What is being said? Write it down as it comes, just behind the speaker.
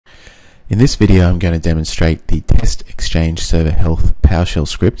In this video I'm going to demonstrate the Test-ExchangeServerHealth PowerShell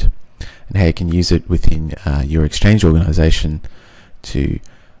script and how you can use it within your Exchange organization to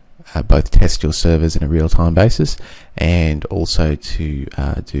both test your servers in a real-time basis and also to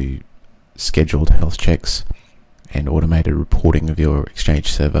do scheduled health checks and automated reporting of your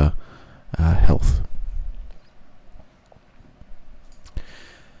Exchange server health.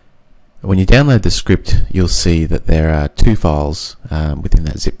 When you download the script, you'll see that there are two files within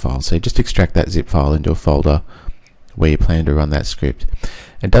that zip file. So just extract that zip file into a folder where you plan to run that script.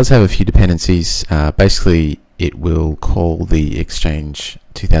 It does have a few dependencies. Basically, it will call the Exchange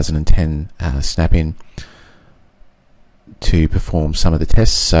 2010 snap-in to perform some of the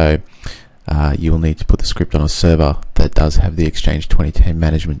tests. So you will need to put the script on a server that does have the Exchange 2010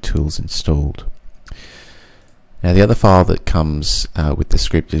 management tools installed. Now the other file that comes with the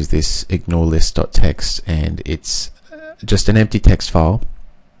script is this ignorelist.txt, and it's just an empty text file,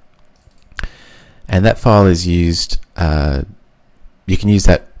 and that file is used, you can use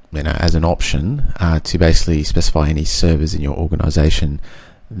that as an option to basically specify any servers in your organization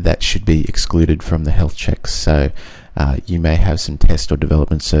that should be excluded from the health checks. So you may have some test or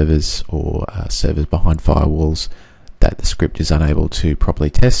development servers or servers behind firewalls that the script is unable to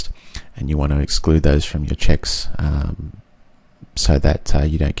properly test, and you want to exclude those from your checks so that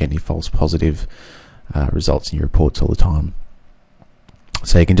you don't get any false positive results in your reports all the time.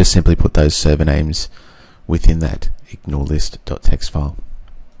 So you can just simply put those server names within that ignorelist.txt file.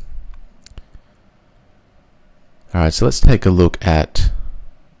 Alright, so let's take a look at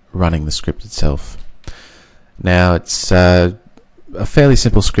running the script itself. Now it's a fairly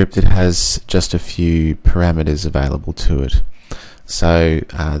simple script. It has just a few parameters available to it. So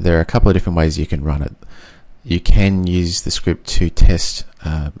there are a couple of different ways you can run it. You can use the script to test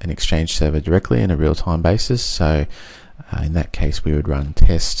an Exchange server directly in a real-time basis. So in that case we would run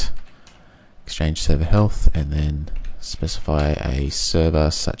test Exchange-Server-Health and then specify a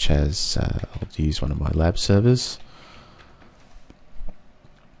server such as, I'll use one of my lab servers.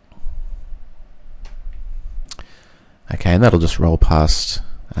 Okay, and that'll just roll past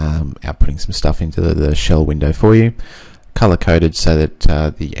outputting some stuff into the shell window for you, color coded so that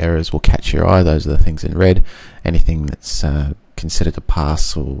the errors will catch your eye. Those are the things in red. Anything that's considered a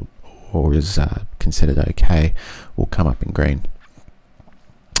pass or is considered okay will come up in green.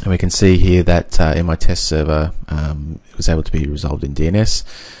 And we can see here that in my test server it was able to be resolved in DNS.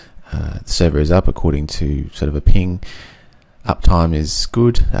 The server is up according to sort of a ping. Uptime is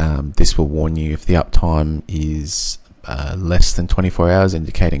good. This will warn you if the uptime is less than 24 hours,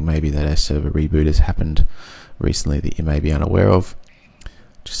 indicating maybe that a server reboot has happened recently that you may be unaware of.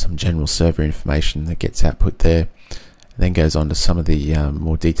 Just some general server information that gets output there. And then goes on to some of the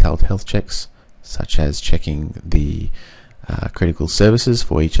more detailed health checks, such as checking the critical services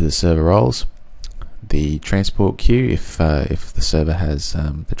for each of the server roles, the transport queue if the server has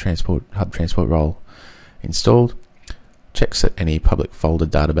the hub transport role installed, checks that any public folder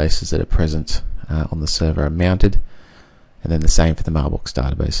databases that are present on the server are mounted, and then the same for the mailbox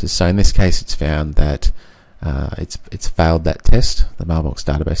databases. So in this case it's found that it's failed that test. The mailbox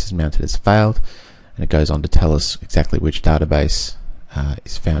database is mounted as failed, and it goes on to tell us exactly which database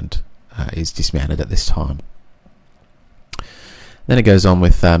is dismounted at this time. Then it goes on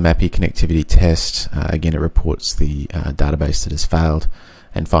with MAPI connectivity test. Again, it reports the database that has failed,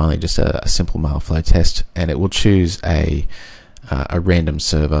 and finally just a simple mail flow test, and it will choose a random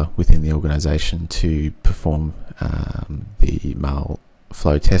server within the organization to perform the mail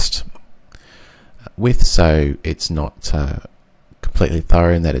flow test with, so it's not completely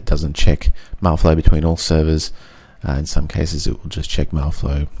thorough in that it doesn't check mail flow between all servers. In some cases it will just check mail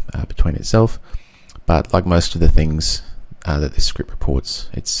flow between itself, but like most of the things that this script reports,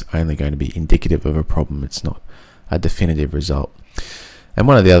 it's only going to be indicative of a problem. It's not a definitive result. And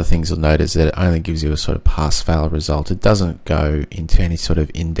one of the other things you'll note is that it only gives you a sort of pass-fail result. It doesn't go into any sort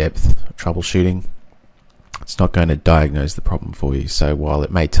of in-depth troubleshooting. It's not going to diagnose the problem for you. So while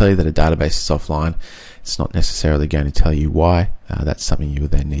it may tell you that a database is offline, it's not necessarily going to tell you why. That's something you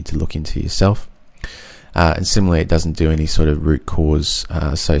would then need to look into yourself. And similarly, it doesn't do any sort of root cause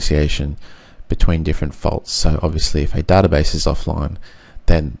association between different faults. So obviously if a database is offline,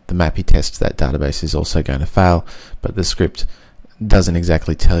 then the MAPI test to that database is also going to fail, but the script doesn't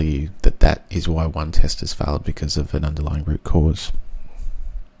exactly tell you that that is why one test has failed because of an underlying root cause.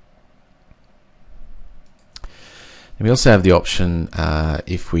 And we also have the option,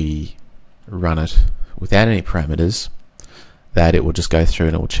 if we run it without any parameters, that it will just go through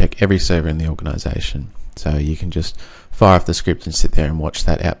and it will check every server in the organization. So you can just fire off the script and sit there and watch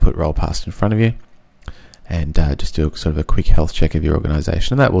that output roll past in front of you, and just do sort of a quick health check of your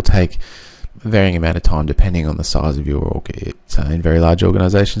organization. And that will take a varying amount of time depending on the size of your org. In very large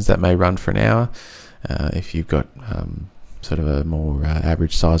organizations, that may run for an hour. If you've got sort of a more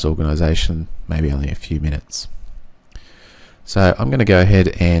average size organization, maybe only a few minutes. So I'm going to go ahead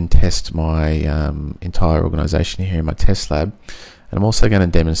and test my entire organization here in my test lab, and I'm also going to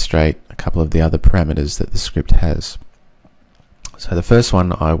demonstrate a couple of the other parameters that the script has. So the first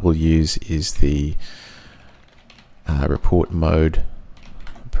one I will use is the report mode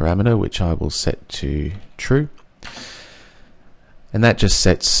parameter, which I will set to true, and that just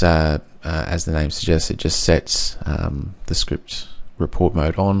sets, as the name suggests, it just sets the script report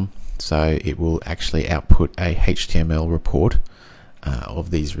mode on, so it will actually output a HTML report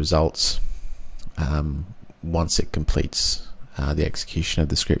of these results once it completes the execution of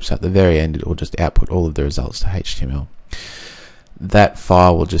the script. So at the very end, it will just output all of the results to HTML. That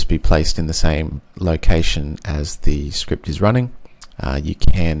file will just be placed in the same location as the script is running. You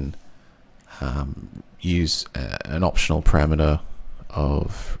can use an optional parameter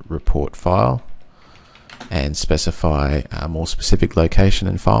of report file and specify a more specific location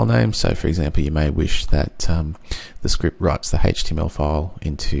and file name. So for example, you may wish that the script writes the HTML file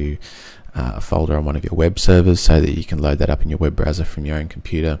into a folder on one of your web servers so that you can load that up in your web browser from your own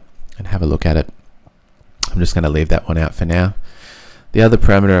computer and have a look at it. I'm just going to leave that one out for now. The other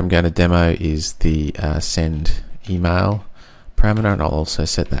parameter I'm going to demo is the send email parameter, and I'll also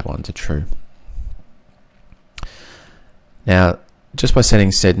set that one to true. Now, just by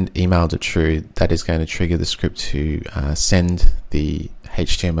setting send email to true, that is going to trigger the script to send the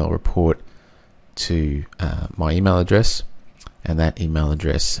HTML report to my email address, and that email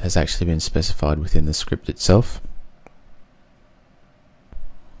address has actually been specified within the script itself.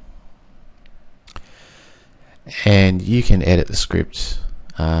 And you can edit the script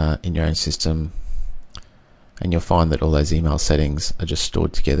in your own system, and you'll find that all those email settings are just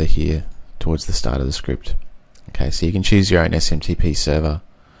stored together here towards the start of the script. Okay, so you can choose your own SMTP server,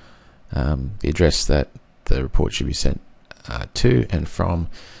 the address that the report should be sent to and from,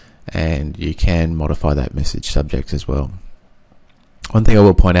 and you can modify that message subject as well. One thing I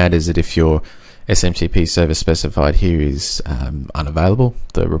will point out is that if your SMTP server specified here is unavailable,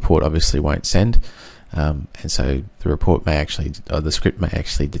 the report obviously won't send. And so the report may actually, or the script may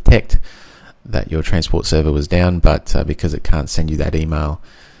actually detect that your transport server was down, but because it can't send you that email,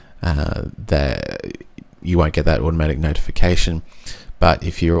 that you won't get that automatic notification. But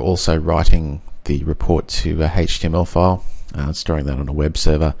if you're also writing the report to a HTML file, storing that on a web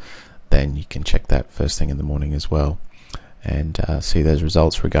server, then you can check that first thing in the morning as well, and see those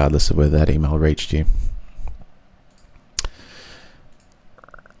results regardless of whether that email reached you.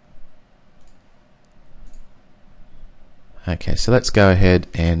 Okay, so let's go ahead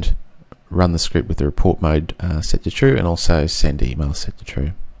and run the script with the report mode set to true, and also send email set to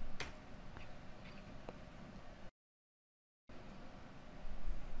true.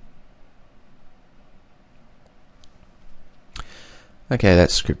 Okay,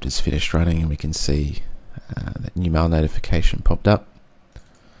 that script is finished running, and we can see that new mail notification popped up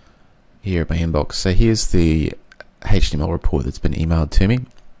here at my inbox. So here's the HTML report that's been emailed to me.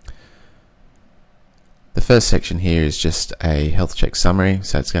 The first section here is just a health check summary,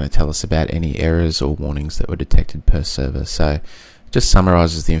 so it's going to tell us about any errors or warnings that were detected per server. So it just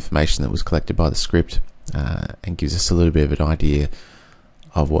summarizes the information that was collected by the script and gives us a little bit of an idea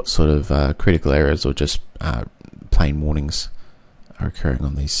of what sort of critical errors or just plain warnings are occurring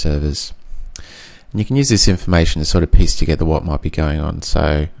on these servers. And you can use this information to sort of piece together what might be going on.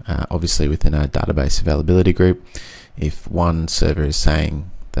 So obviously within a database availability group, if one server is saying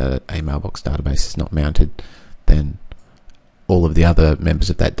that a mailbox database is not mounted, then all of the other members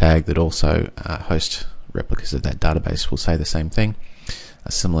of that DAG that also host replicas of that database will say the same thing.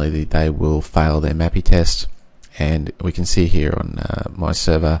 Similarly, they will fail their MAPI test, and we can see here on my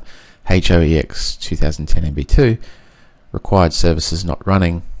server HOEX 2010 MB2 required services not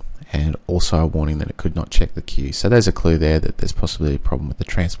running, and also a warning that it could not check the queue. So there's a clue there that there's possibly a problem with the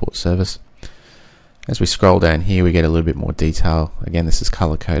transport service. As we scroll down here, we get a little bit more detail. Again, this is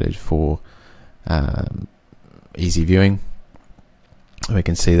color coded for easy viewing. We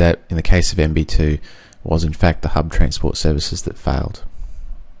can see that in the case of MB2 was in fact the hub transport services that failed.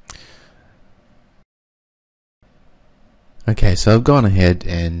 Okay, so I've gone ahead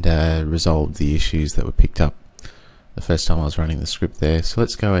and resolved the issues that were picked up the first time I was running the script there. So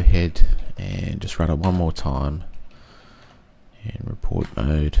let's go ahead and just run it one more time in report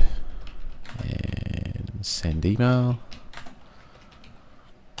mode and send email.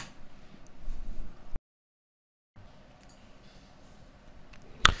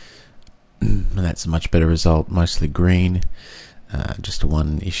 And that that's a much better result, mostly green. Just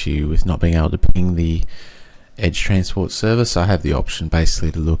one issue with not being able to ping the Edge transport server, so I have the option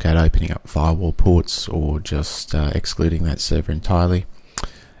basically to look at opening up firewall ports or just excluding that server entirely.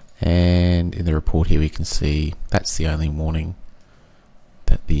 And in the report here we can see that's the only warning,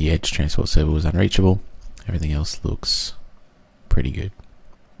 that the Edge transport server was unreachable. Everything else looks pretty good.